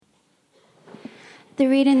The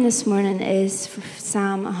reading this morning is from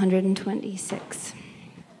Psalm 126.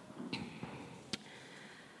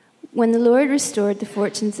 When the Lord restored the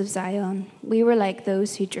fortunes of Zion, we were like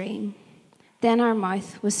those who dream. Then our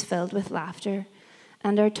mouth was filled with laughter,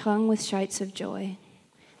 and our tongue with shouts of joy.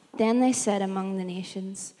 Then they said among the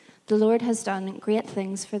nations, "The Lord has done great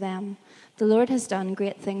things for them. The Lord has done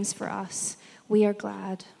great things for us. We are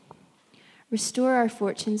glad." Restore our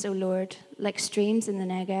fortunes, O Lord, like streams in the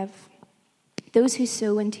Negev. Those who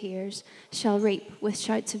sow in tears shall reap with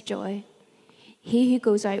shouts of joy. He who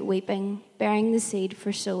goes out weeping, bearing the seed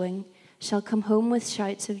for sowing, shall come home with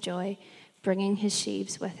shouts of joy, bringing his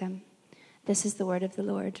sheaves with him. This is the word of the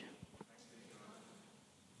Lord.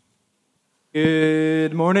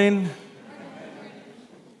 Good morning.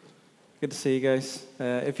 Good to see you guys.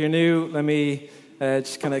 If you're new, let me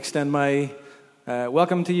just kind of extend my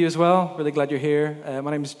welcome to you as well. Really glad you're here.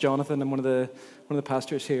 My name is Jonathan. I'm one of the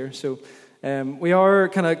pastors here. So we are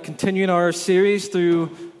kind of continuing our series through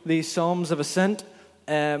the Psalms of Ascent.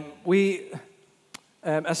 As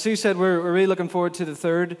Sue said, we're really looking forward to the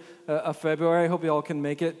 3rd of February. I hope you all can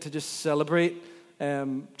make it to just celebrate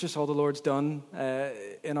just all the Lord's done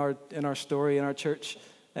in our story, in our church.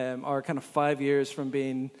 Our kind of 5 years from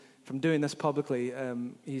doing this publicly,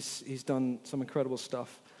 he's done some incredible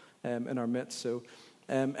stuff in our midst. So,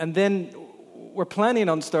 and then we're planning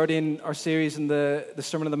on starting our series in the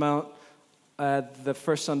Sermon on the Mount the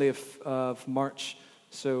first Sunday of March.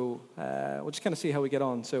 So we'll just kind of see how we get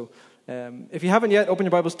on. So if you haven't yet, open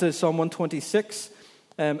your Bibles to Psalm 126.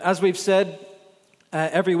 As we've said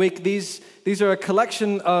every week, these are a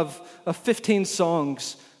collection of 15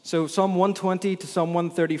 songs. So Psalm 120 to Psalm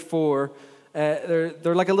 134,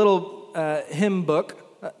 they're like a little hymn book.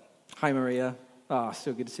 Hi, Maria.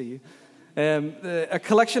 So good to see you. A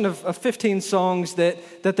collection of 15 songs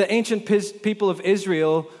that the ancient people of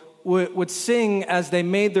Israel would sing as they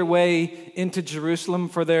made their way into Jerusalem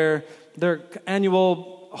for their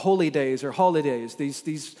annual holy days or holidays,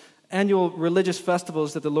 these annual religious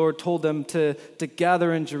festivals that the Lord told them to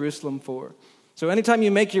gather in Jerusalem for. So anytime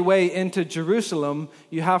you make your way into Jerusalem,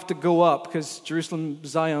 you have to go up because Jerusalem,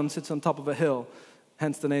 Zion, sits on top of a hill,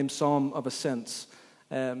 hence the name Psalm of Ascents.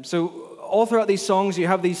 So all throughout these songs, you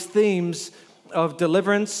have these themes of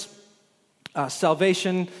deliverance,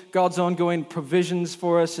 salvation, God's ongoing provisions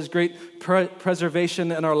for us, His great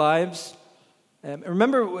preservation in our lives.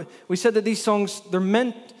 Remember, we said that these songs, they're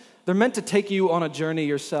meant to take you on a journey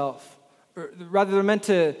yourself. Or rather, they're meant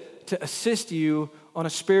to assist you on a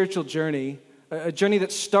spiritual journey, a journey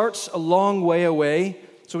that starts a long way away.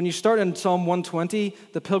 So when you start in Psalm 120,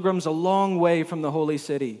 the pilgrim's a long way from the holy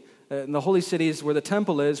city. And the holy city is where the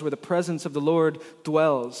temple is, where the presence of the Lord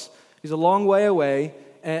dwells. He's a long way away,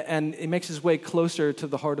 and he makes his way closer to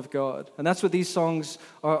the heart of God. And that's what these songs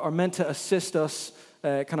are meant to assist us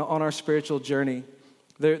kind of on our spiritual journey.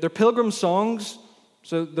 They're pilgrim songs,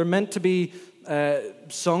 so they're meant to be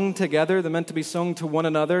sung together. They're meant to be sung to one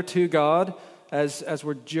another, to God, as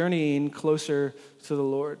we're journeying closer to the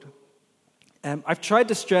Lord. I've tried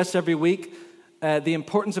to stress every week the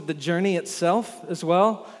importance of the journey itself as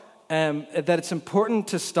well, that it's important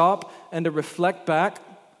to stop and to reflect back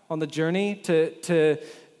on the journey, to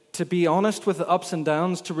be honest with the ups and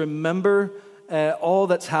downs, to remember all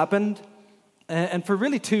that's happened, and for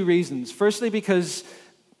really 2 reasons. Firstly, because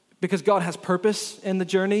God has purpose in the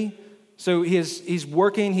journey. So He's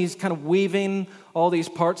working, He's kind of weaving all these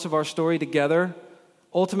parts of our story together,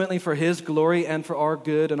 ultimately for His glory and for our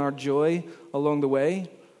good and our joy along the way.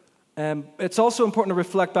 It's also important to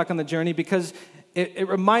reflect back on the journey because it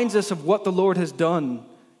reminds us of what the Lord has done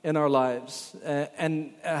in our lives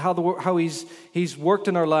and how He's worked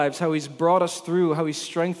in our lives, how He's brought us through, how He's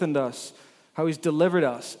strengthened us, how He's delivered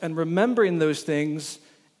us. And remembering those things,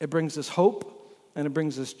 it brings us hope and it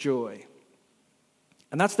brings us joy.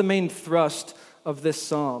 And that's the main thrust of this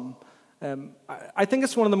psalm. I think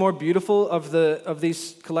it's one of the more beautiful of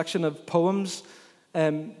these collection of poems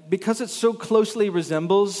because it so closely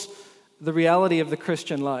resembles the reality of the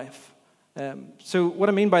Christian life. So what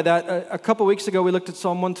I mean by that, a couple weeks ago we looked at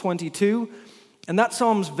Psalm 122, and that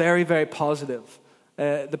psalm's very, very positive.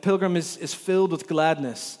 The pilgrim is filled with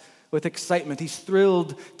gladness, with excitement. He's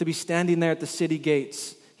thrilled to be standing there at the city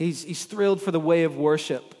gates. He's thrilled for the way of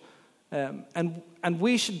worship. And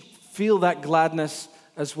we should feel that gladness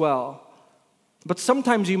as well. But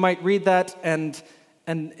sometimes you might read that and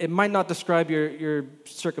it might not describe your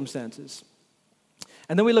circumstances.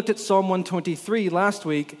 And then we looked at Psalm 123 last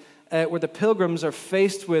week, where the pilgrims are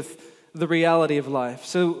faced with the reality of life.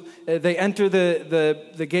 So they enter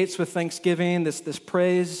the gates with thanksgiving, this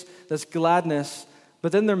praise, this gladness,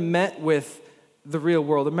 but then they're met with the real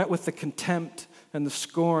world. They're met with the contempt and the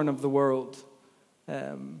scorn of the world.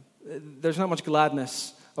 There's not much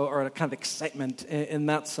gladness or a kind of excitement in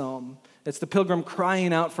that psalm. It's the pilgrim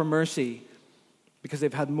crying out for mercy because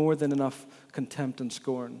they've had more than enough contempt and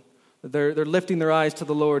scorn. They're lifting their eyes to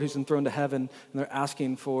the Lord who's enthroned to heaven, and they're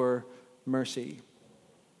asking for mercy.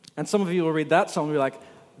 And some of you will read that psalm and be like,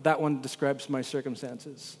 that one describes my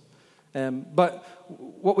circumstances. But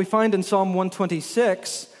what we find in Psalm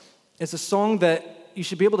 126 is a song that you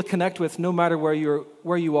should be able to connect with no matter where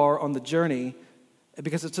you are on the journey,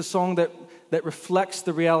 because it's a song that reflects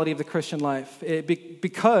the reality of the Christian life.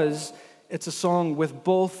 Because it's a song with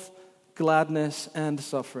both gladness and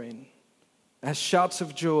suffering. It has shouts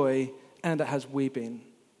of joy and it has weeping.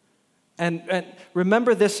 And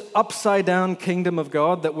remember this upside-down kingdom of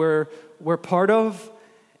God that we're part of?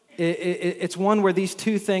 It's one where these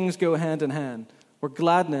two things go hand in hand, where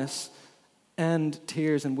gladness and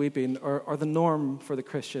tears and weeping are the norm for the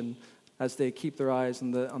Christian as they keep their eyes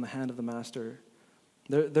on the hand of the Master.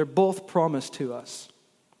 They're both promised to us.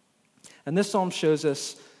 And this psalm shows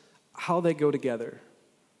us how they go together.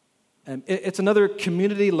 It's another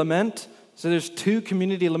community lament. So there's two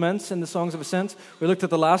community laments in the Songs of Ascents. We looked at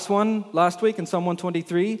the last one last week in Psalm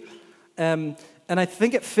 123. And I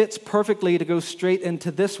think it fits perfectly to go straight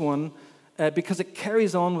into this one because it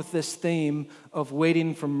carries on with this theme of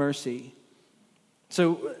waiting for mercy.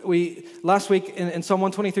 So last week in Psalm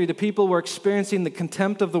 123, the people were experiencing the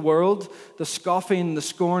contempt of the world, the scoffing, the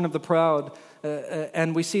scorn of the proud.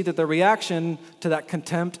 And we see that the reaction to that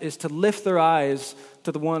contempt is to lift their eyes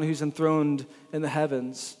to the one who's enthroned in the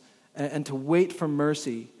heavens and to wait for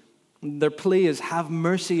mercy. Their plea is, have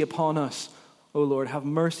mercy upon us, O Lord, have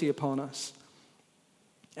mercy upon us.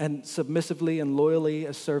 And submissively and loyally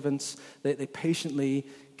as servants, they patiently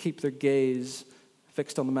keep their gaze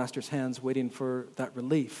fixed on the Master's hands, waiting for that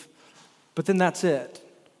relief. But then that's it.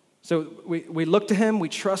 So we look to him, we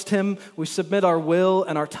trust him, we submit our will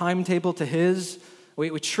and our timetable to his.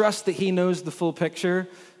 We trust that he knows the full picture.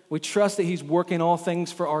 We trust that he's working all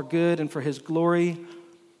things for our good and for his glory.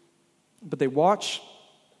 But they watch,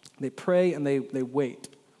 they pray, and they wait.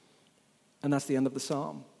 And that's the end of the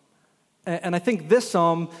psalm. And I think this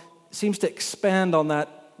psalm seems to expand on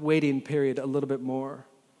that waiting period a little bit more.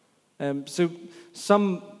 So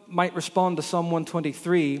some might respond to Psalm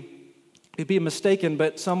 123, it'd be mistaken,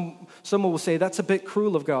 but someone will say, that's a bit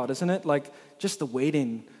cruel of God, isn't it? Like, just the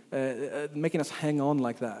waiting, making us hang on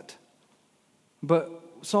like that. But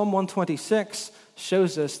Psalm 126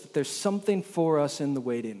 shows us that there's something for us in the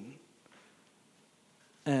waiting.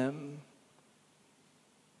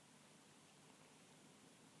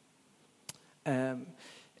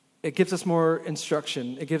 It gives us more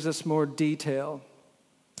instruction. It gives us more detail.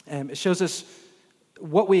 It shows us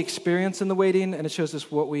what we experience in the waiting, and it shows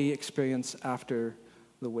us what we experience after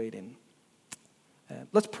the waiting.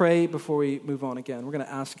 Let's pray before we move on again. We're going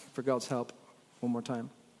to ask for God's help one more time.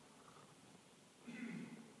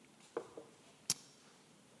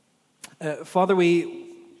 Father,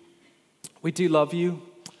 we do love you,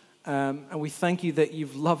 and we thank you that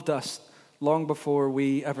you've loved us long before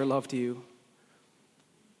we ever loved you.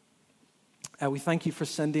 We thank you for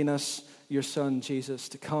sending us your Son, Jesus,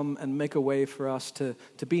 to come and make a way for us to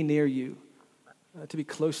be near you, to be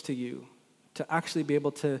close to you, to actually be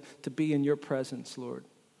able to be in your presence, Lord.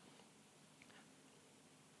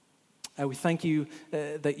 We thank you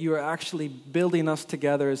that you are actually building us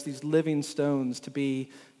together as these living stones to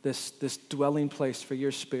be this dwelling place for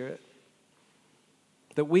your Spirit.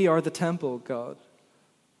 That we are the temple, God.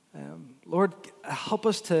 Lord, help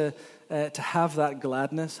us to have that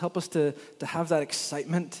gladness. Help us to have that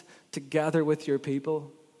excitement to gather with your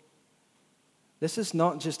people. This is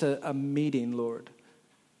not just a meeting, Lord.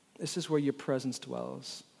 This is where your presence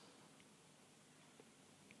dwells.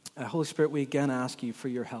 Holy Spirit, we again ask you for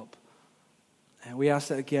your help. And we ask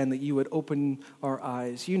that again that you would open our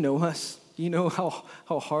eyes. You know us. You know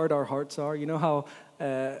how hard our hearts are. You know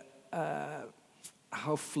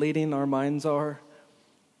how fleeting our minds are.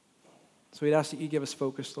 So we'd ask that you give us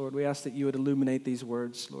focus, Lord. We ask that you would illuminate these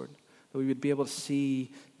words, Lord, that we would be able to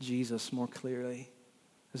see Jesus more clearly.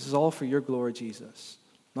 This is all for your glory, Jesus,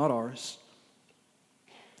 not ours.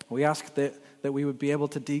 We ask that we would be able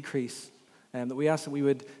to decrease, and that we ask that we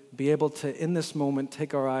would be able to, in this moment,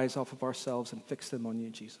 take our eyes off of ourselves and fix them on you,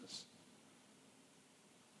 Jesus.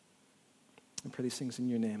 I pray these things in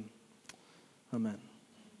your name. Amen.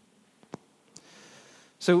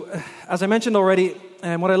 So, as I mentioned already,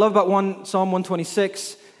 what I love about Psalm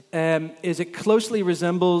 126 is it closely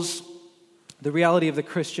resembles the reality of the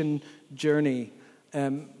Christian journey,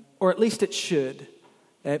 or at least it should.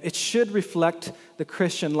 It should reflect the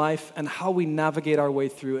Christian life and how we navigate our way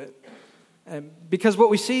through it. Because what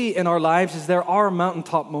we see in our lives is there are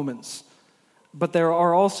mountaintop moments, but there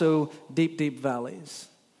are also deep, deep valleys.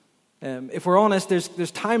 If we're honest,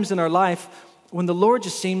 there's times in our life when the Lord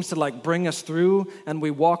just seems to like bring us through and we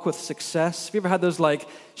walk with success. Have you ever had those like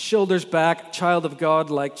shoulders back, child of God,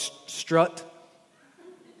 like strut?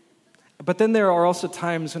 But then there are also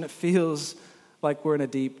times when it feels like we're in a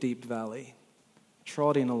deep, deep valley,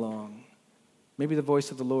 trotting along. Maybe the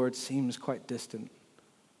voice of the Lord seems quite distant.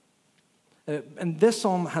 And this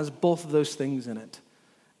psalm has both of those things in it.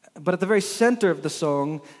 But at the very center of the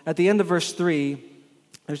song, at the end of verse 3,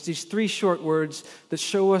 there's these 3 short words that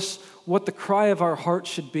show us what the cry of our heart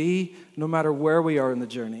should be no matter where we are in the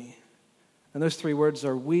journey. And those 3 words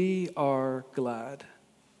are, we are glad.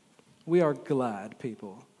 We are glad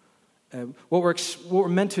people. What we're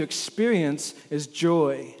meant to experience is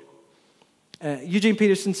joy. Eugene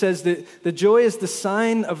Peterson says that the joy is the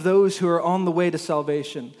sign of those who are on the way to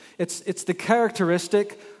salvation. It's the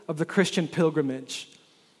characteristic of the Christian pilgrimage.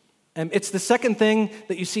 It's the second thing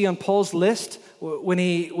that you see on Paul's list when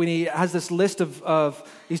he has this list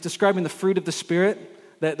of he's describing the fruit of the Spirit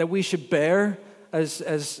that we should bear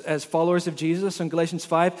as followers of Jesus in Galatians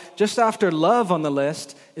 5. Just after love on the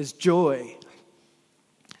list is joy.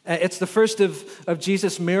 It's the first of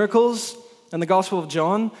Jesus' miracles in the Gospel of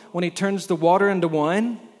John when he turns the water into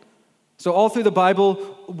wine. So all through the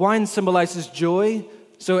Bible, wine symbolizes joy.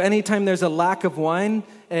 So anytime there's a lack of wine,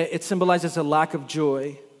 it symbolizes a lack of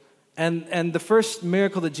joy. And the first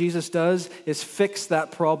miracle that Jesus does is fix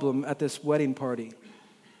that problem at this wedding party.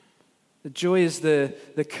 The joy is the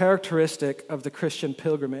characteristic of the Christian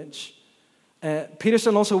pilgrimage.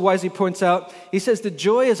 Peterson also wisely points out, he says the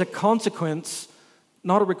joy is a consequence,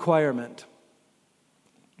 not a requirement.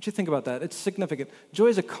 What do you think about that? It's significant. Joy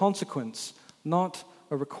is a consequence, not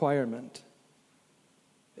a requirement.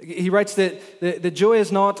 He writes that the joy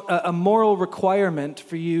is not a moral requirement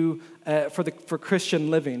for you for Christian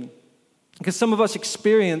living. Because some of us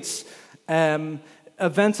experience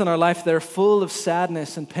events in our life that are full of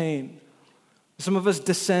sadness and pain. Some of us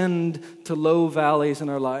descend to low valleys in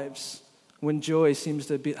our lives when joy seems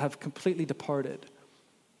to have completely departed.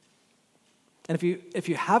 And if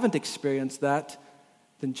you haven't experienced that,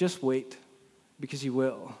 then just wait, because you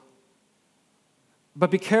will. But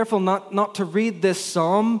be careful not to read this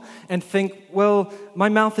psalm and think, well, my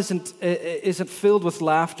mouth isn't filled with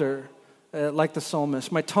laughter like the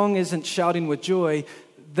psalmist. My tongue isn't shouting with joy,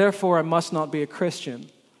 therefore I must not be a Christian.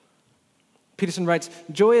 Peterson writes,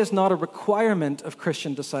 joy is not a requirement of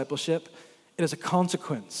Christian discipleship, it is a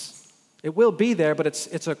consequence. It will be there, but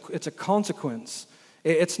it's a consequence.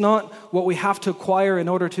 It's not what we have to acquire in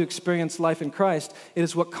order to experience life in Christ. It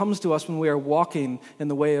is what comes to us when we are walking in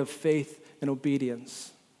the way of faith and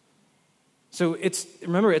obedience. So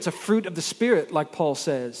remember, it's a fruit of the Spirit, like Paul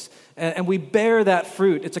says. And we bear that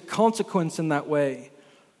fruit. It's a consequence in that way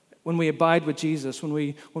when we abide with Jesus, when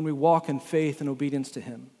we walk in faith and obedience to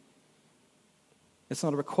Him. It's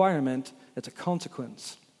not a requirement, it's a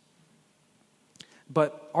consequence.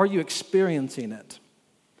 But are you experiencing it?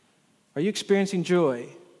 Are you experiencing joy?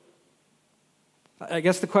 I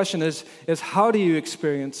guess the question is how do you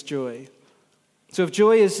experience joy? So if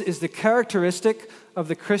joy is the characteristic of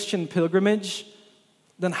the Christian pilgrimage,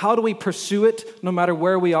 then how do we pursue it no matter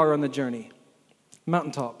where we are on the journey?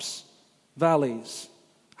 Mountaintops, valleys.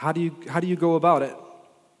 How do you go about it?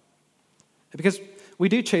 Because we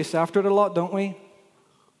do chase after it a lot, don't we?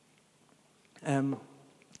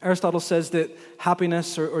 Aristotle says that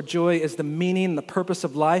happiness or joy is the meaning, the purpose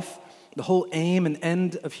of life, the whole aim and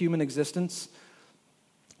end of human existence,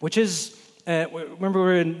 which is, remember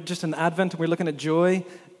we're in Advent and we're looking at joy,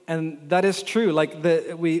 and that is true. Like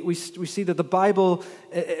we see that the Bible,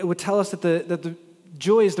 it would tell us that the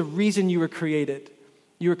joy is the reason you were created.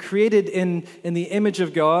 You were created in the image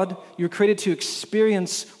of God. You were created to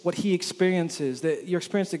experience what He experiences, that you're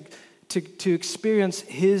experiencing to experience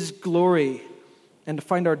His glory and to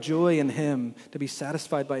find our joy in Him, to be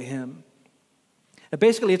satisfied by Him. And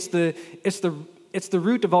basically, it's the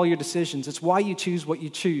root of all your decisions. It's why you choose what you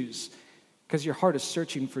choose, because your heart is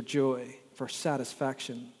searching for joy, for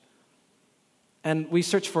satisfaction. And we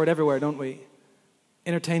search for it everywhere, don't we?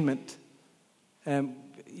 Entertainment.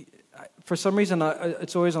 For some reason,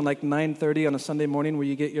 it's always on like 9:30 on a Sunday morning where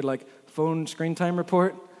you get your like phone screen time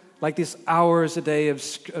report, like these hours a day of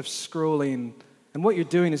scrolling. And what you're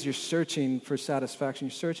doing is you're searching for satisfaction.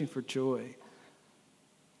 You're searching for joy.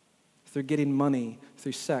 Through getting money,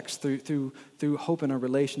 through sex, through hope in a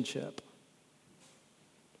relationship.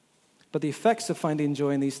 But the effects of finding joy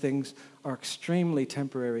in these things are extremely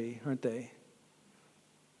temporary, aren't they?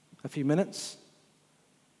 A few minutes,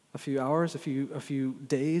 a few hours, a few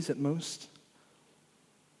days at most.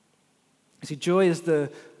 You see, joy is the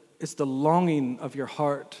longing of your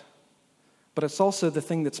heart, but it's also the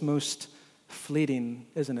thing that's most fleeting,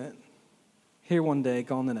 isn't it? Here one day,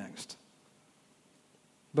 gone the next.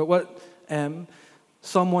 But what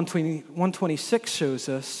Psalm 126 shows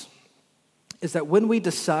us is that when we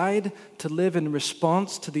decide to live in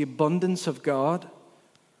response to the abundance of God,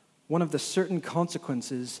 one of the certain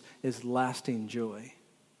consequences is lasting joy.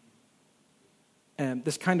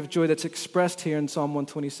 This kind of joy that's expressed here in Psalm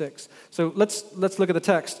 126. So let's look at the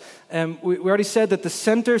text. We already said that the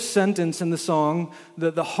center sentence in the song,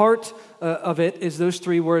 the heart of it is those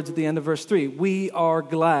three words at the end of verse 3. We are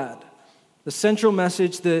glad. The central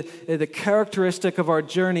message, the characteristic of our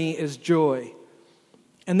journey is joy.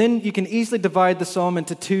 And then you can easily divide the psalm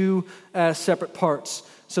into two separate parts.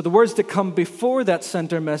 So the words that come before that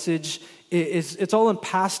center message, it's all in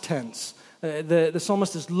past tense. The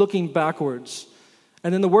psalmist is looking backwards.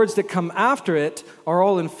 And then the words that come after it are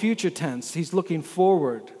all in future tense. He's looking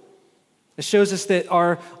forward. It shows us that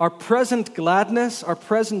our present gladness, our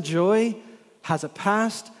present joy has a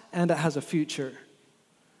past and it has a future.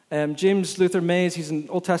 James Luther Mays, he's an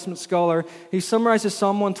Old Testament scholar, he summarizes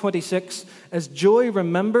Psalm 126 as joy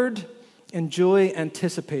remembered and joy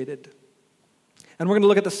anticipated. And we're going to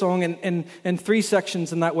look at the song in three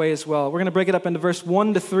sections in that way as well. We're going to break it up into verse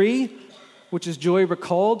 1 to 3, which is joy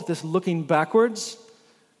recalled, this looking backwards.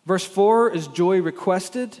 Verse 4 is joy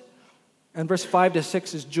requested. And verse 5 to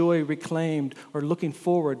 6 is joy reclaimed, or looking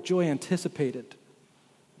forward, joy anticipated.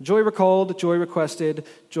 Joy recalled, joy requested,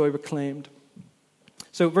 joy reclaimed.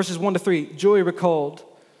 So verses 1 to 3, joy recalled.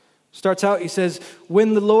 Starts out, he says,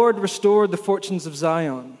 when the Lord restored the fortunes of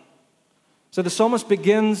Zion. So the psalmist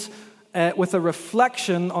begins with a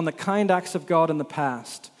reflection on the kind acts of God in the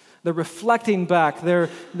past. They're reflecting back. They're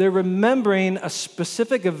remembering a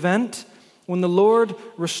specific event when the Lord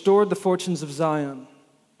restored the fortunes of Zion.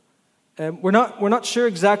 We're not sure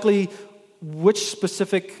exactly which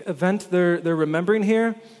specific event they're remembering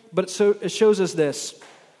here, but it shows us this.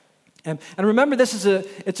 And remember,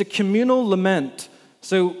 it's a communal lament.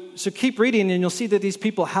 So keep reading, and you'll see that these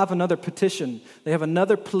people have another petition. They have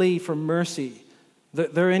another plea for mercy.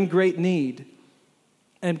 They're in great need.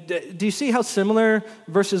 And do you see how similar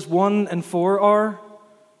verses 1 and 4 are?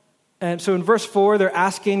 And so in verse 4, they're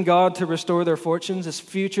asking God to restore their fortunes. It's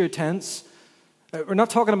future tense. We're not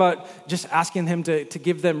talking about just asking him to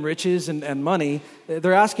give them riches and money.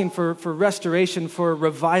 They're asking for restoration, for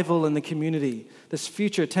revival in the community, this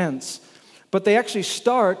future tense. But they actually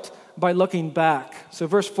start by looking back. So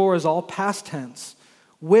verse 4 is all past tense.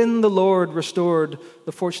 When the Lord restored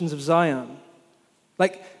the fortunes of Zion.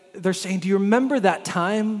 Like they're saying, do you remember that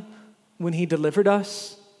time when he delivered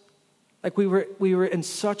us? Like we were in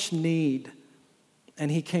such need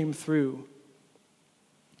and he came through.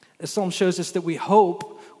 The psalm shows us that we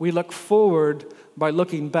hope, we look forward by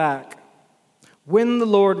looking back. When the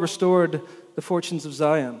Lord restored the fortunes of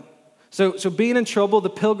Zion. So being in trouble, the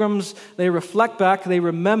pilgrims, they reflect back, they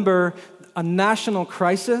remember a national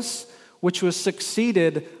crisis which was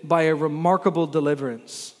succeeded by a remarkable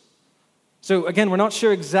deliverance. So again, we're not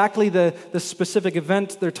sure exactly the specific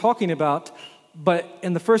event they're talking about, but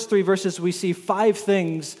in the first 3 verses we see 5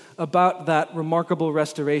 things about that remarkable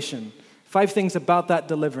restoration. 5 things about that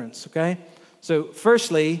deliverance, okay? So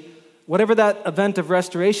firstly, whatever that event of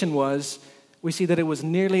restoration was, we see that it was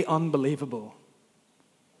nearly unbelievable.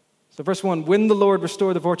 So verse 1, when the Lord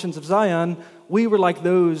restored the fortunes of Zion, we were like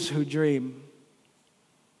those who dream.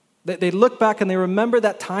 They look back and they remember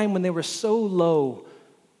that time when they were so low,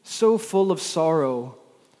 so full of sorrow.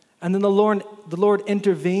 And then the Lord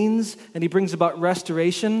intervenes and he brings about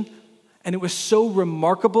restoration. And it was so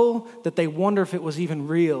remarkable that they wonder if it was even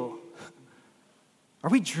real. Are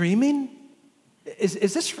we dreaming?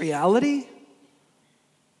 Is this reality?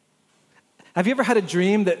 Have you ever had a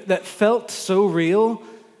dream that felt so real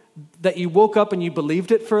that you woke up and you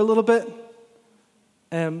believed it for a little bit?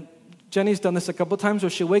 Jenny's done this a couple times where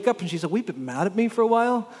she'll wake up and she's like, "We've been mad at me for a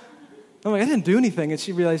while." I'm like, "I didn't do anything." And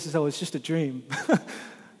she realizes, "Oh, it's just a dream." I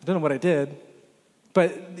don't know what I did.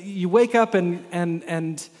 But you wake up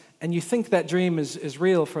and you think that dream is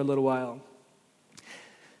real for a little while.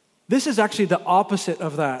 This is actually the opposite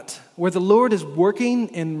of that, where the Lord is working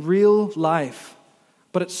in real life,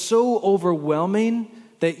 but it's so overwhelming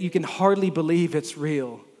that you can hardly believe it's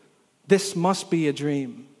real. This must be a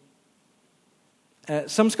dream.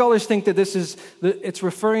 Some scholars think that it's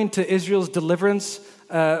referring to Israel's deliverance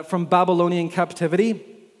from Babylonian captivity.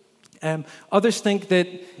 Others think that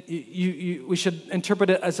we should interpret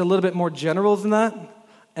it as a little bit more general than that.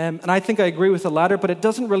 And I think I agree with the latter, but it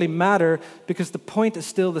doesn't really matter because the point is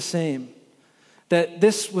still the same. That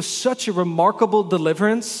this was such a remarkable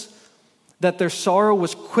deliverance that their sorrow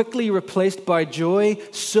was quickly replaced by joy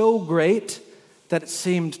so great that it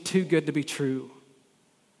seemed too good to be true.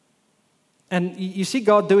 And you see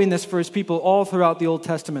God doing this for his people all throughout the Old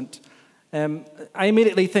Testament. I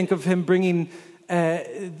immediately think of him bringing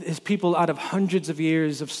his people out of hundreds of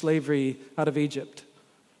years of slavery out of Egypt.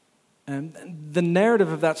 And the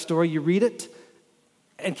narrative of that story, you read it,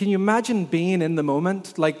 and can you imagine being in the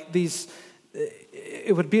moment? Like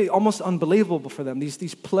it would be almost unbelievable for them.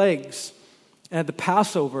 These plagues, the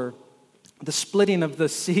Passover, the splitting of the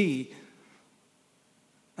sea,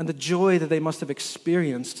 and the joy that they must have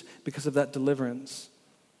experienced because of that deliverance.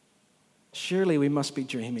 Surely we must be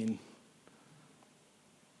dreaming.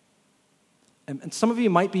 And some of you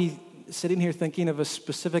might be sitting here thinking of a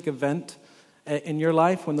specific event in your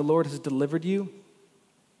life when the Lord has delivered you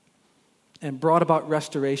and brought about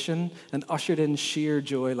restoration and ushered in sheer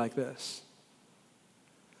joy like this.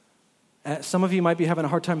 Some of you might be having a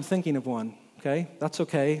hard time thinking of one, okay? That's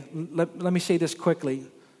okay. Let me say this quickly.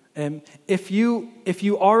 If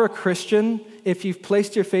you are a Christian, if you've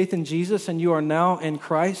placed your faith in Jesus and you are now in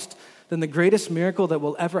Christ, then the greatest miracle that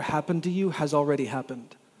will ever happen to you has already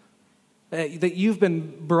happened. That you've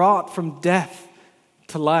been brought from death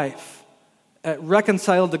to life,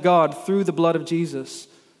 reconciled to God through the blood of Jesus.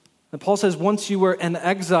 And Paul says, once you were in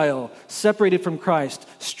exile, separated from Christ,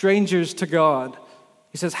 strangers to God.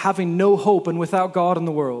 He says, having no hope and without God in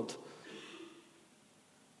the world.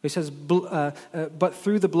 He says, but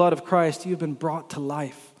through the blood of Christ, you've been brought to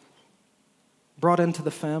life, brought into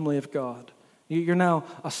the family of God. You're now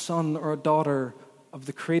a son or a daughter of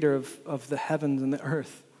the creator of the heavens and the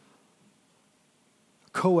earth.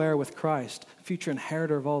 Co-heir with Christ, future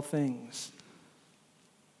inheritor of all things.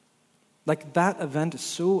 Like that event is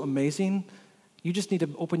so amazing, you just need to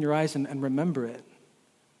open your eyes and remember it.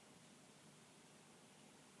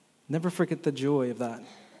 Never forget the joy of that.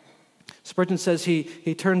 Spurgeon says he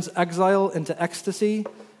turns exile into ecstasy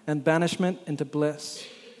and banishment into bliss.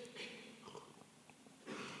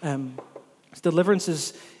 His deliverance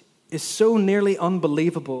is so nearly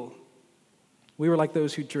unbelievable. We were like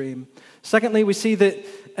those who dream. Secondly, we see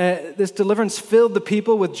that this deliverance filled the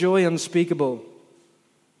people with joy unspeakable.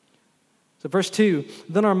 So verse 2,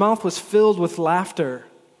 then our mouth was filled with laughter.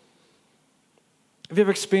 Have you ever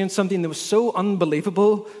experienced something that was so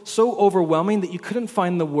unbelievable, so overwhelming that you couldn't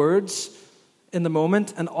find the words in the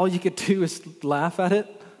moment and all you could do is laugh at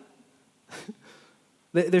it?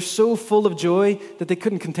 They're so full of joy that they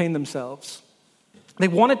couldn't contain themselves. They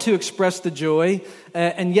wanted to express the joy,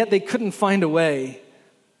 and yet they couldn't find a way.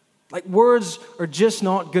 Like words are just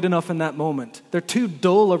not good enough in that moment. They're too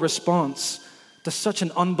dull a response to such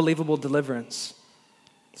an unbelievable deliverance.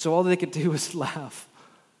 So all they could do was laugh.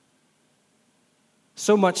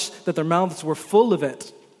 So much that their mouths were full of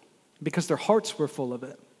it because their hearts were full of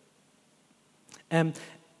it. And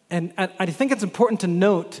I think it's important to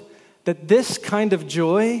note that this kind of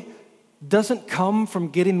joy doesn't come from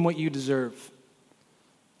getting what you deserve.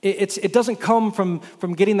 It doesn't come from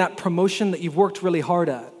getting that promotion that you've worked really hard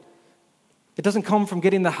at. It doesn't come from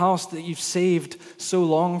getting the house that you've saved so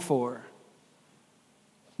long for.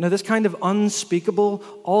 No, this kind of unspeakable,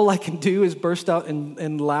 all I can do is burst out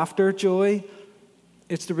in laughter joy.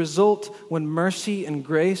 It's the result when mercy and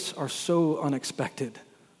grace are so unexpected.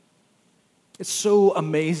 It's so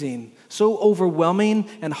amazing, so overwhelming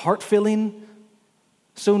and heart-filling,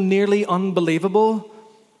 so nearly unbelievable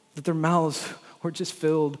that their mouths were just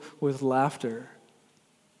filled with laughter.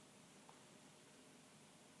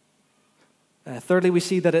 Thirdly, we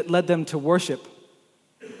see that it led them to worship.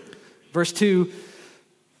 Verse 2,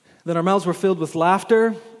 then our mouths were filled with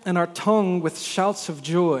laughter and our tongue with shouts of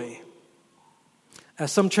joy.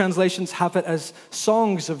 Some translations have it as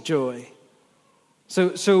songs of joy.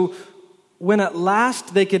 So when at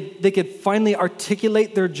last they could finally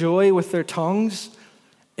articulate their joy with their tongues,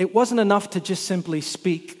 it wasn't enough to just simply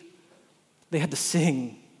speak. They had to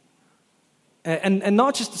sing. And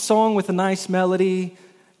not just a song with a nice melody.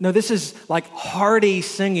 No, this is like hearty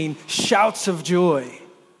singing, shouts of joy.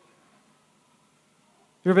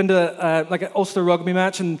 You ever been to like an Ulster rugby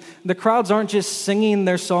match and the crowds aren't just singing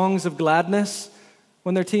their songs of gladness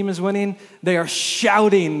when their team is winning, they are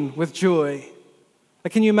shouting with joy.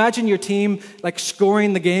 Like, can you imagine your team like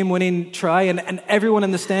scoring the game-winning try and everyone in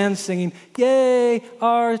the stands singing, "Yay,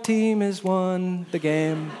 our team has won the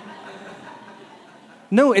game."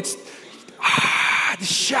 No, it's the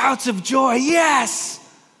shouts of joy. Yes.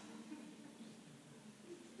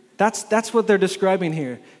 That's what they're describing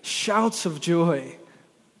here. Shouts of joy.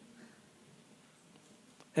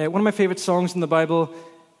 One of my favorite songs in the Bible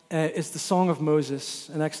is the Song of Moses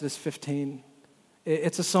in Exodus 15.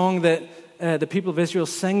 It's a song that the people of Israel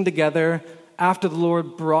sang together after the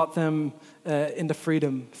Lord brought them into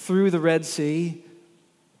freedom through the Red Sea,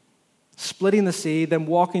 splitting the sea, then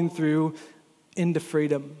walking through into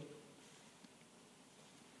freedom.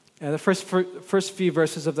 The first few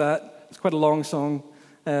verses of that, it's quite a long song.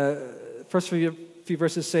 First few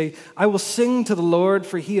verses say, "I will sing to the Lord,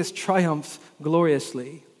 for he has triumphed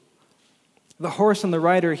gloriously. The horse and the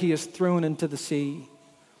rider he has thrown into the sea.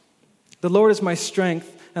 The Lord is my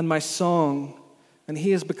strength and my song, and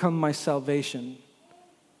he has become my salvation.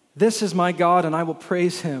 This is my God, and I will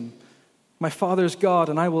praise him. My Father's God,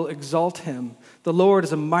 and I will exalt him. The Lord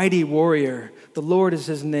is a mighty warrior. The Lord is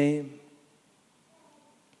his name."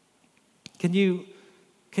 Can you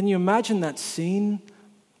imagine that scene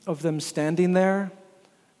of them standing there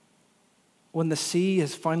when the sea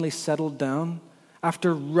has finally settled down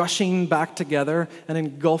after rushing back together and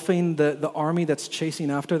engulfing the army that's chasing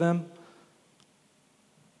after them?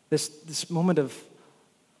 This moment of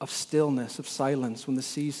stillness, of silence, when the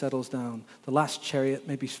sea settles down. The last chariot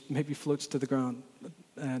maybe floats to the ground,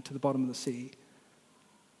 to the bottom of the sea.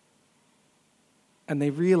 And they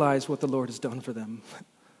realize what the Lord has done for them.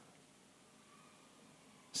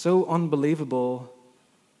 So unbelievable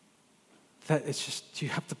that it's just, you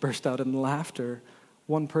have to burst out in laughter.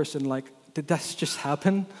 One person like, did that just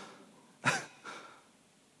happen?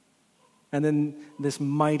 And then this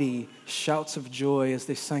mighty shouts of joy as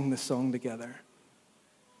they sang the song together.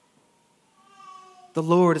 The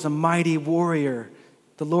Lord is a mighty warrior.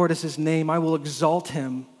 The Lord is his name. I will exalt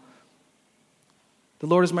him. The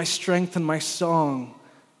Lord is my strength and my song.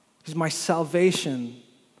 He's my salvation.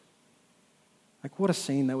 Like, what a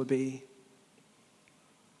scene that would be.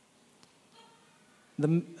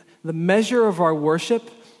 The measure of our worship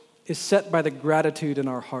is set by the gratitude in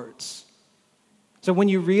our hearts. So when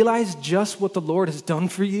you realize just what the Lord has done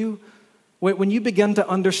for you, when you begin to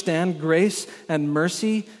understand grace and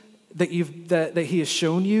mercy that he has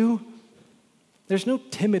shown you, there's no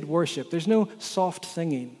timid worship. There's no soft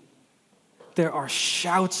singing. There are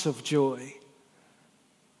shouts of joy.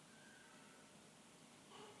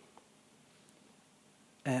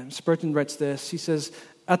 And Spurgeon writes this. He says,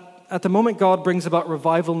 at the moment God brings about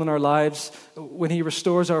revival in our lives, when he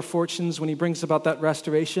restores our fortunes, when he brings about that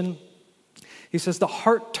restoration, he says, the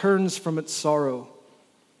heart turns from its sorrow.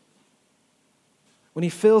 When he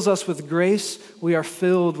fills us with grace, we are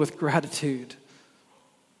filled with gratitude.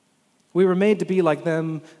 We were made to be like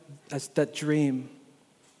them as that dream,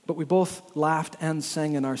 but we both laughed and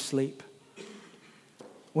sang in our sleep.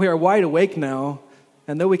 We are wide awake now,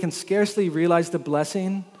 and though we can scarcely realize the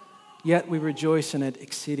blessing, yet we rejoice in it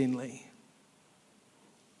exceedingly.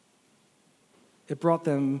 It brought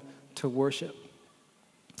them to worship.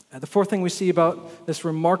 The fourth thing we see about this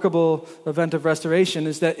remarkable event of restoration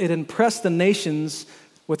is that it impressed the nations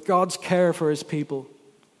with God's care for his people.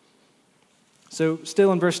 So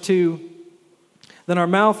still in verse 2, then our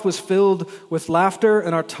mouth was filled with laughter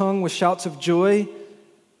and our tongue with shouts of joy.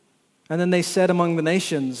 And then they said among the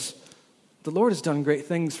nations, the Lord has done great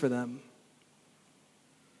things for them.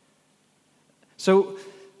 So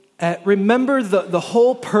remember the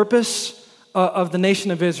whole purpose of the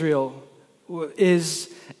nation of Israel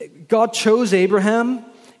is God chose Abraham.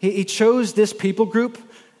 He chose this people group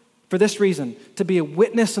for this reason, to be a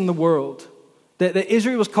witness in the world. That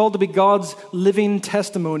Israel was called to be God's living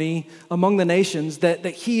testimony among the nations, that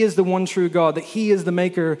he is the one true God, that he is the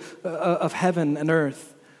maker of heaven and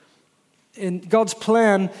earth. And God's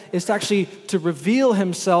plan is actually to reveal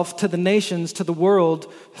himself to the nations, to the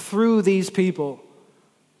world, through these people.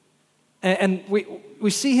 And we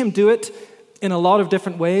see him do it in a lot of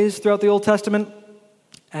different ways throughout the Old Testament.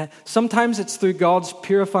 Sometimes it's through God's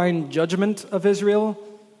purifying judgment of Israel.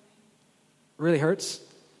 It really hurts.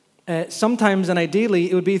 Sometimes, and ideally,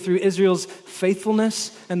 it would be through Israel's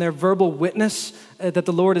faithfulness and their verbal witness that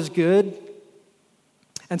the Lord is good.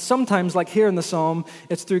 And sometimes, like here in the psalm,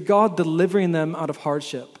 it's through God delivering them out of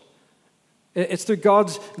hardship. It's through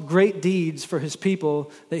God's great deeds for his people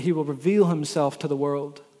that he will reveal himself to the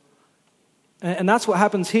world. And that's what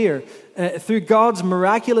happens here. Through God's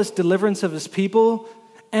miraculous deliverance of his people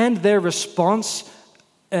and their response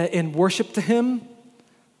in worship to him,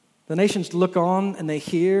 the nations look on and they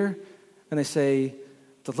hear and they say,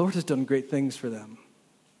 the Lord has done great things for them.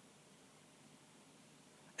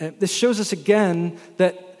 And this shows us again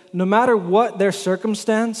that no matter what their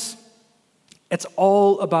circumstance, it's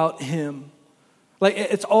all about him. Like,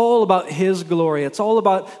 it's all about his glory. It's all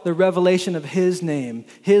about the revelation of his name,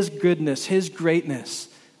 his goodness, his greatness.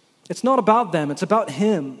 It's not about them. It's about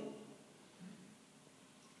him.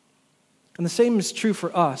 And the same is true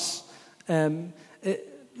for us. Listen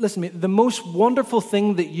to me, the most wonderful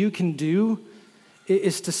thing that you can do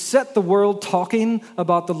is to set the world talking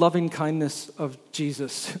about the loving kindness of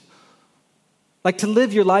Jesus. Like to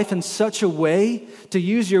live your life in such a way, to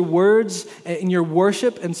use your words in your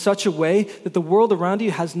worship in such a way that the world around you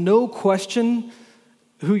has no question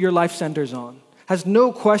who your life centers on, has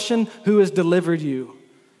no question who has delivered you,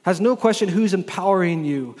 has no question who's empowering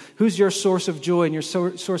you, who's your source of joy and your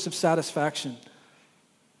source of satisfaction.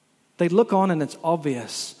 They look on and it's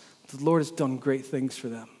obvious the Lord has done great things for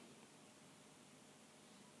them.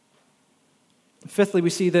 Fifthly, we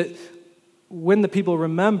see that when the people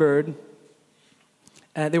remembered,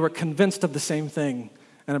 they were convinced of the same thing,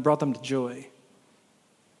 and it brought them to joy. It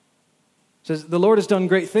says, the Lord has done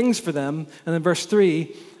great things for them. And then verse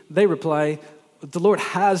 3, they reply, the Lord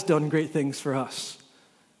has done great things for us.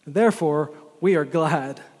 Therefore, we are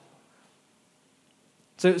glad.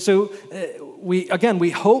 So we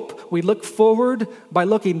hope, we look forward by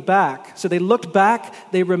looking back. So they looked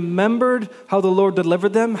back, they remembered how the Lord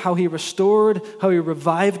delivered them, how he restored, how he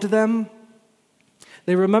revived them.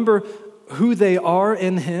 They remember who they are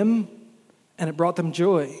in him, and it brought them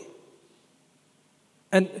joy.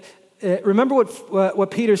 And remember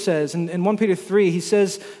what Peter says in 1 Peter 3. He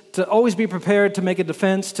says to always be prepared to make a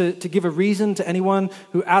defense, to give a reason to anyone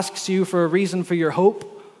who asks you for a reason for your hope.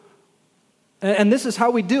 And this is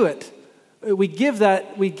how we do it. We give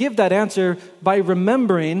that answer by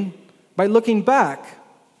remembering, by looking back.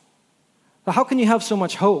 How can you have so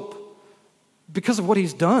much hope? Because of what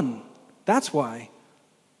he's done. That's why.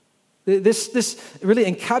 This really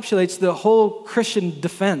encapsulates the whole Christian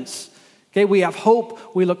defense. Okay, we have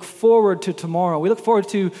hope. We look forward to tomorrow. We look forward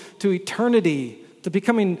to eternity, to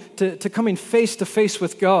coming face to face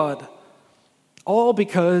with God, all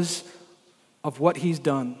because of what he's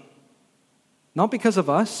done, not because of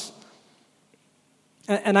us.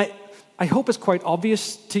 And I hope it's quite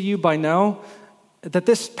obvious to you by now that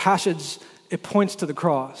this passage, it points to the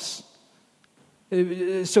cross.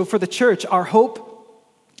 So for the church, our hope,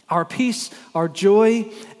 our peace, our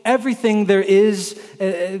joy, everything there is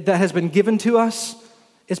that has been given to us,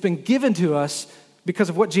 it's been given to us because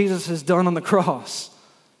of what Jesus has done on the cross.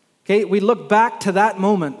 Okay, we look back to that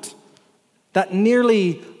moment, that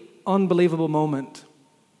nearly unbelievable moment,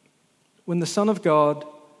 when the Son of God,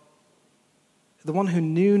 the one who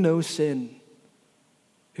knew no sin,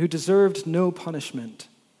 who deserved no punishment,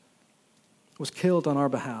 was killed on our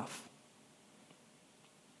behalf.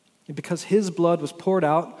 And because his blood was poured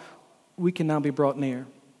out, we can now be brought near.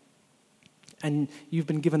 And you've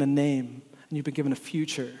been given a name, and you've been given a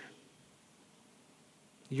future.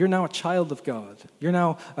 You're now a child of God. You're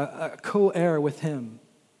now a co-heir with him.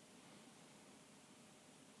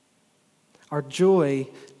 Our joy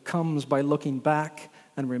comes by looking back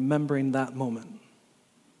and remembering that moment.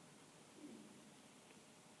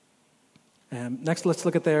 Next, let's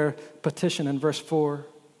look at their petition in verse 4,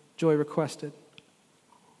 joy requested.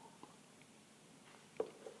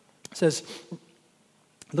 It says,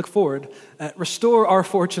 look forward, restore our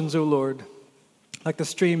fortunes, O Lord, like the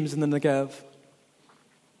streams in the Negev.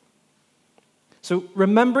 So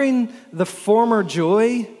remembering the former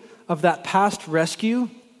joy of that past rescue,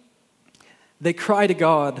 they cry to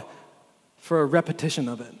God for a repetition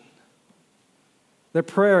of it. Their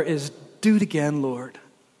prayer is, do it again, Lord.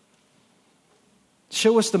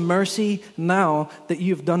 Show us the mercy now that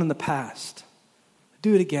you've done in the past.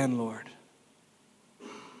 Do it again, Lord.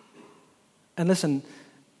 And listen,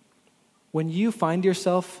 when you find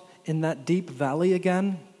yourself in that deep valley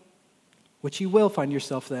again, which you will find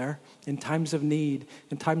yourself there in times of need,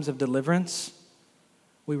 in times of deliverance,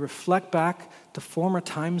 we reflect back to former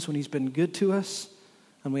times when he's been good to us,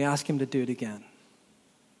 and we ask him to do it again.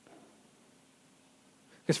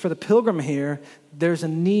 Because for the pilgrim here, there's a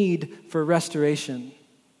need for restoration.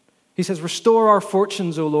 He says, restore our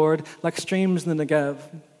fortunes, O Lord, like streams in the Negev.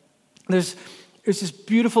 There's this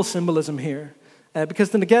beautiful symbolism here.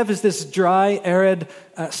 Because the Negev is this dry, arid,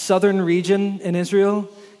 southern region in Israel.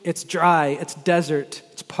 It's dry, it's desert,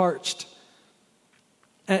 it's parched.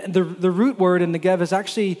 And the root word in Negev is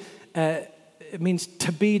actually, it means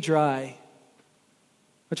to be dry,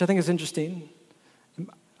 which I think is interesting.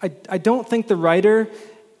 I don't think the writer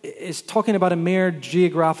is talking about a mere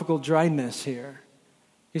geographical dryness here.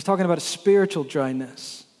 He's talking about a spiritual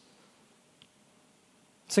dryness.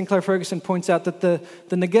 Sinclair Ferguson points out that the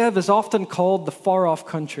Negev is often called the far-off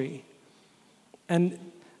country. And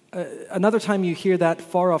another time you hear that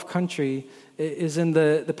far-off country is in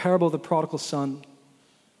the parable of the prodigal son,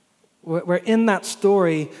 where in that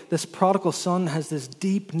story, this prodigal son has this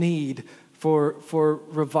deep need for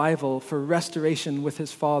revival, for restoration with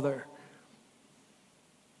his father.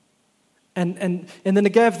 And in the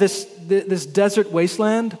Negev, this desert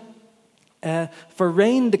wasteland, for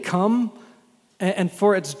rain to come and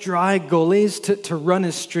for its dry gullies to run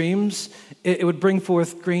as streams, it would bring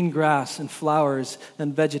forth green grass and flowers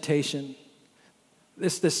and vegetation.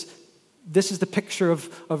 This is the picture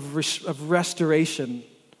of restoration,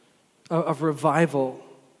 of revival.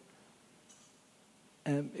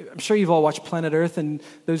 I'm sure you've all watched Planet Earth, and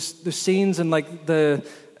those scenes in like the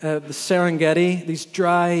Serengeti, these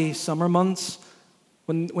dry summer months,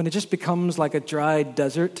 when it just becomes like a dry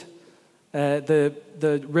desert.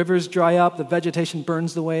 The rivers dry up, the vegetation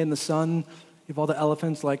burns away in the sun. You have all the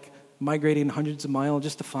elephants like migrating hundreds of miles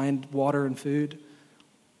just to find water and food.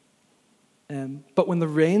 But when the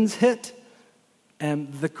rains hit,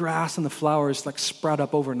 the grass and the flowers like sprout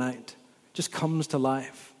up overnight, just comes to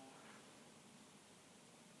life.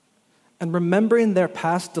 And remembering their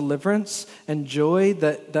past deliverance and joy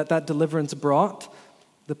that deliverance brought,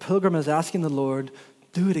 the pilgrim is asking the Lord,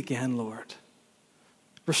 do it again, Lord.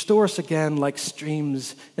 Restore us again like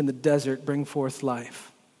streams in the desert bring forth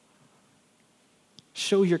life.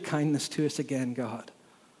 Show your kindness to us again, God.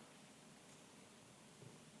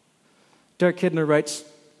 Derek Kidner writes,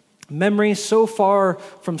 memory so far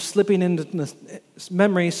from slipping into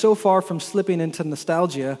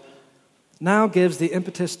nostalgia now gives the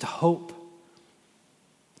impetus to hope.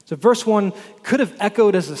 So verse 1 could have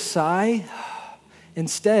echoed as a sigh.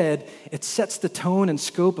 Instead, it sets the tone and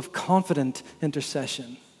scope of confident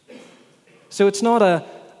intercession. So it's not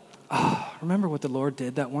remember what the Lord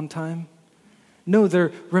did that one time? No,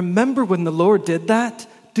 remember when the Lord did that?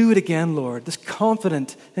 Do it again, Lord. This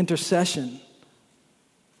confident intercession.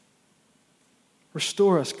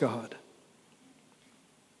 Restore us, God.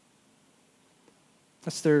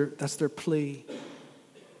 That's their plea.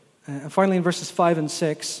 And finally, in verses 5 and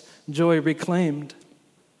 6, joy reclaimed.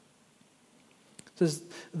 It says,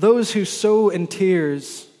 those who sow in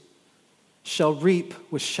tears shall reap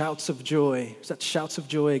with shouts of joy. Is that shouts of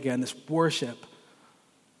joy again, this worship.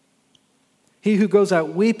 He who goes out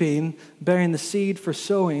weeping, bearing the seed for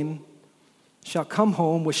sowing, shall come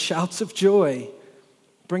home with shouts of joy,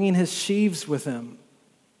 bringing his sheaves with him.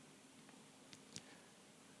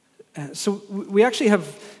 So we actually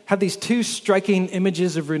have these two striking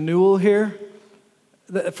images of renewal here.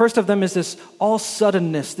 The first of them is this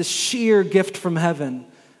all-suddenness, this sheer gift from heaven.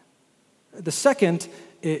 The second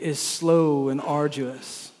is slow and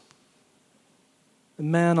arduous. The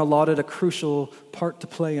man allotted a crucial part to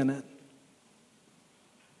play in it.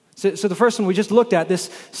 So the first one we just looked at, this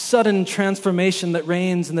sudden transformation that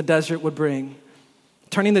rains in the desert would bring,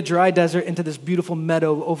 turning the dry desert into this beautiful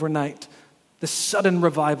meadow overnight, this sudden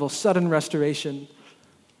revival, sudden restoration.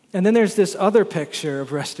 And then there's this other picture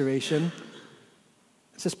of restoration.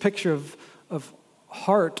 It's this picture of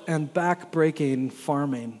heart and back-breaking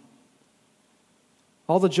farming.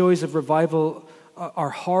 All the joys of revival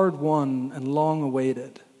are hard-won and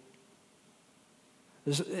long-awaited.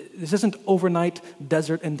 This isn't overnight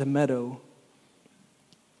desert into meadow.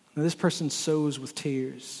 Now, this person sows with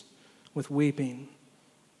tears, with weeping,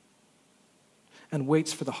 and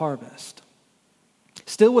waits for the harvest.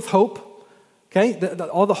 Still with hope, okay?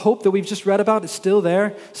 All the hope that we've just read about is still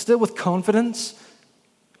there, still with confidence,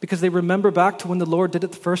 because they remember back to when the Lord did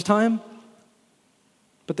it the first time.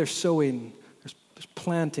 But they're sowing, there's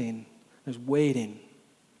planting, there's waiting.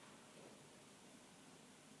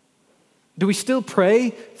 Do we still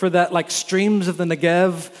pray for that like streams of the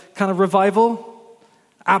Negev kind of revival?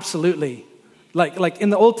 Absolutely. Like in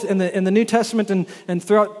the New Testament and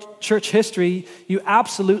throughout church history, you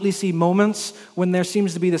absolutely see moments when there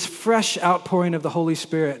seems to be this fresh outpouring of the Holy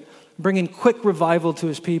Spirit, bringing quick revival to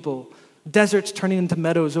his people, deserts turning into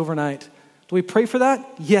meadows overnight. Do we pray for that?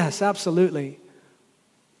 Yes, absolutely.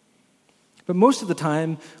 But most of the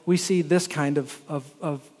time, we see this kind of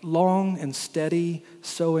long and steady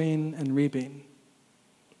sowing and reaping.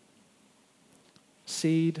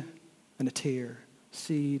 Seed and a tear,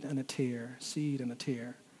 seed and a tear, seed and a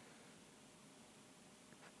tear.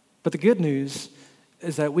 But the good news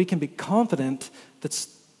is that we can be confident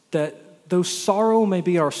that though sorrow may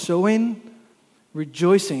be our sowing,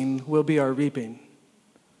 rejoicing will be our reaping.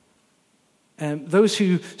 And those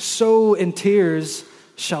who sow in tears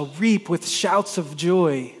shall reap with shouts of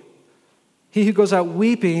joy. He who goes out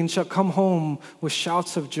weeping shall come home with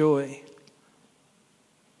shouts of joy.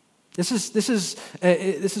 This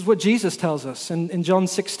is what Jesus tells us in John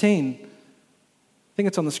 16. I think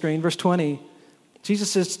it's on the screen, verse 20.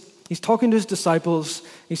 Jesus says, he's talking to his disciples.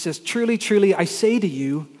 He says, "Truly, truly, I say to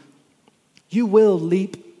you, you will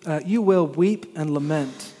weep and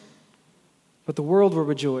lament, but the world will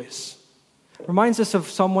rejoice. Reminds us of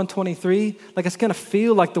Psalm 123. Like it's going to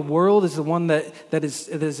feel like the world is the one that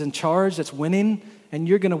is in charge, that's winning, and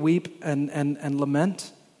you're going to weep and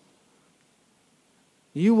lament.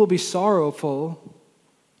 You will be sorrowful,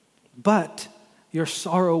 but your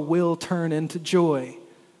sorrow will turn into joy.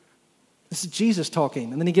 This is Jesus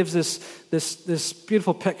talking. And then he gives this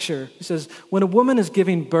beautiful picture. He says, when a woman is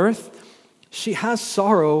giving birth, she has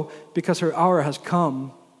sorrow because her hour has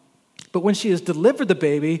come. But when she has delivered the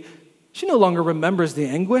baby, she no longer remembers the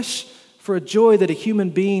anguish for a joy that a human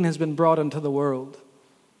being has been brought into the world.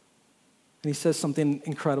 And he says something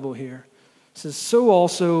incredible here. He says, so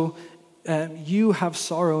also you have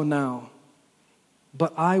sorrow now,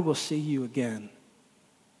 but I will see you again.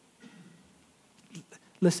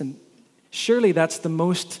 Listen, surely that's the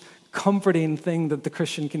most comforting thing that the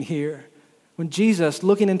Christian can hear. When Jesus,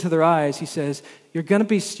 looking into their eyes, he says, you're going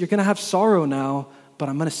to have sorrow now, but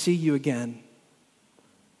I'm going to see you again.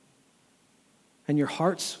 And your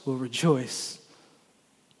hearts will rejoice.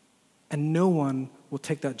 And no one will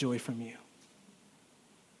take that joy from you.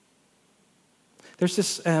 There's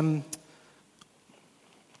this, one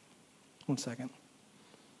second.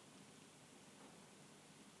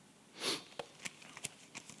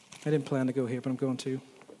 I didn't plan to go here, but I'm going to.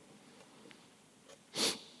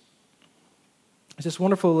 It's this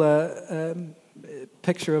wonderful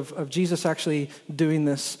picture of Jesus actually doing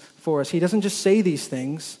this for us. He doesn't just say these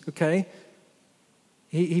things, okay?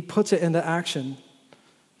 He puts it into action.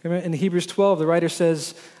 In Hebrews 12, the writer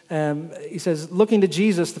says, he says, looking to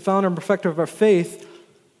Jesus, the founder and perfecter of our faith,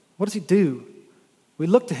 what does he do? We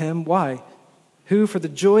look to him, why? Who, for the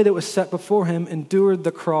joy that was set before him, endured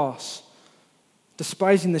the cross,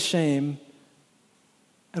 despising the shame.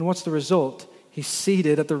 And what's the result? He's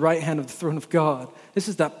seated at the right hand of the throne of God. This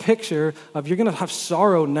is that picture of you're going to have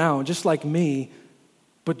sorrow now, just like me,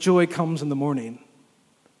 but joy comes in the morning.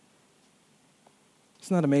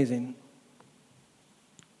 Isn't that amazing?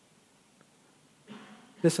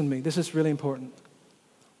 Listen to me, this is really important.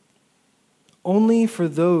 Only for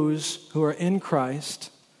those who are in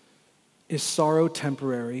Christ is sorrow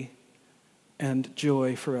temporary and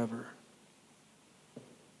joy forever.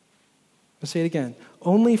 I'll say it again.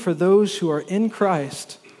 Only for those who are in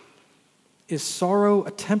Christ is sorrow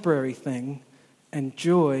a temporary thing and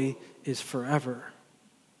joy is forever.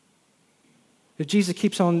 If Jesus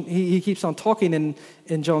keeps on, he keeps on talking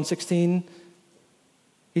in John 16,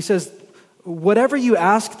 he says, whatever you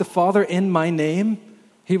ask the Father in my name,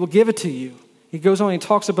 he will give it to you. He goes on, he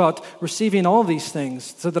talks about receiving all these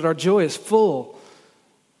things so that our joy is full.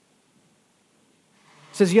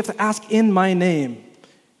 He says, you have to ask in my name.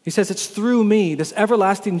 He says, it's through me. This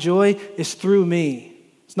everlasting joy is through me.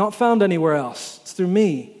 It's not found anywhere else. It's through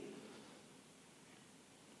me.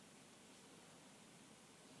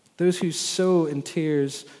 Those who sow in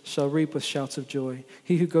tears shall reap with shouts of joy.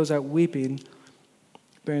 He who goes out weeping,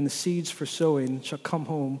 bearing the seeds for sowing, shall come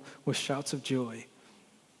home with shouts of joy.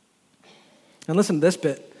 And listen to this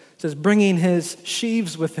bit. It says, bringing his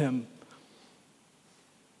sheaves with him.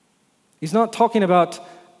 He's not talking about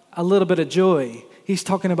a little bit of joy. He's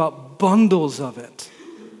talking about bundles of it.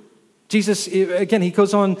 Jesus, again, he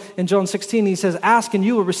goes on in John 16, he says, ask and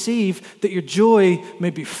you will receive that your joy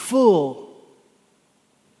may be full.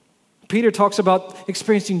 Peter talks about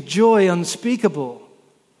experiencing joy unspeakable.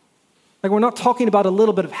 Like we're not talking about a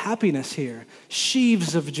little bit of happiness here.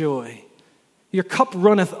 Sheaves of joy. Your cup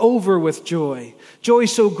runneth over with joy. Joy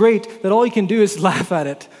so great that all you can do is laugh at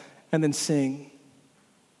it and then sing.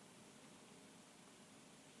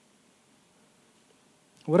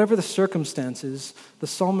 Whatever the circumstances, the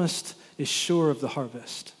psalmist is sure of the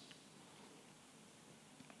harvest.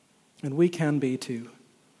 And we can be too.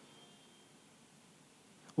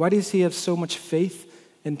 Why does he have so much faith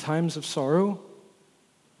in times of sorrow?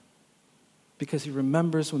 Because he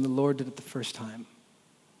remembers when the Lord did it the first time.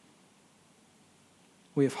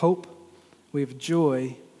 We have hope, we have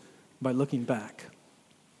joy by looking back.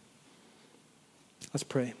 Let's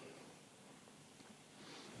pray.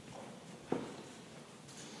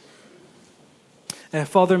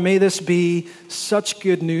 Father, may this be such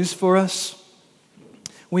good news for us.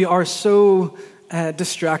 We are so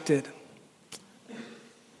distracted.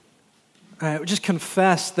 We just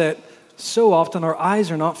confess that so often our eyes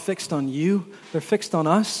are not fixed on you. They're fixed on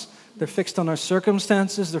us. They're fixed on our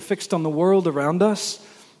circumstances. They're fixed on the world around us.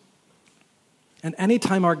 And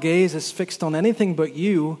anytime our gaze is fixed on anything but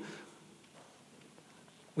you,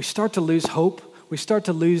 we start to lose hope. We start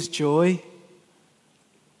to lose joy.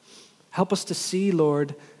 Help us to see,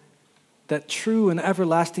 Lord, that true and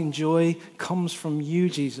everlasting joy comes from you,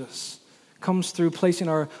 Jesus. Comes through placing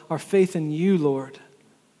our faith in you, Lord.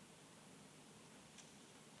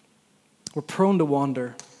 We're prone to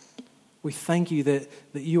wander. We thank you that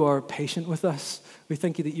you are patient with us. We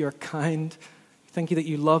thank you that you are kind. Thank you that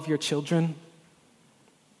you love your children.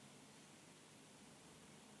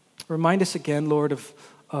 Remind us again, Lord,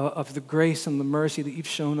 of the grace and the mercy that you've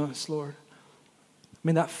shown us, Lord.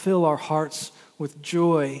 May that fill our hearts with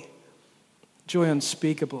joy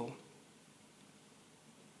unspeakable.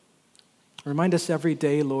 Remind us every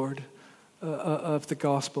day, Lord, of the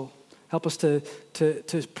gospel. Help us to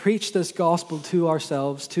preach this gospel to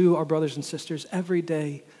ourselves, to our brothers and sisters every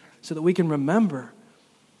day, so that we can remember.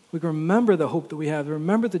 We can remember the hope that we have,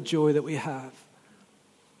 remember the joy that we have.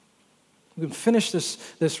 We can finish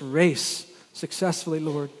this race successfully,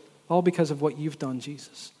 Lord, all because of what you've done,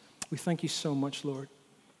 Jesus. We thank you so much, Lord.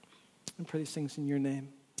 I pray these things in your name.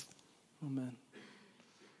 Amen.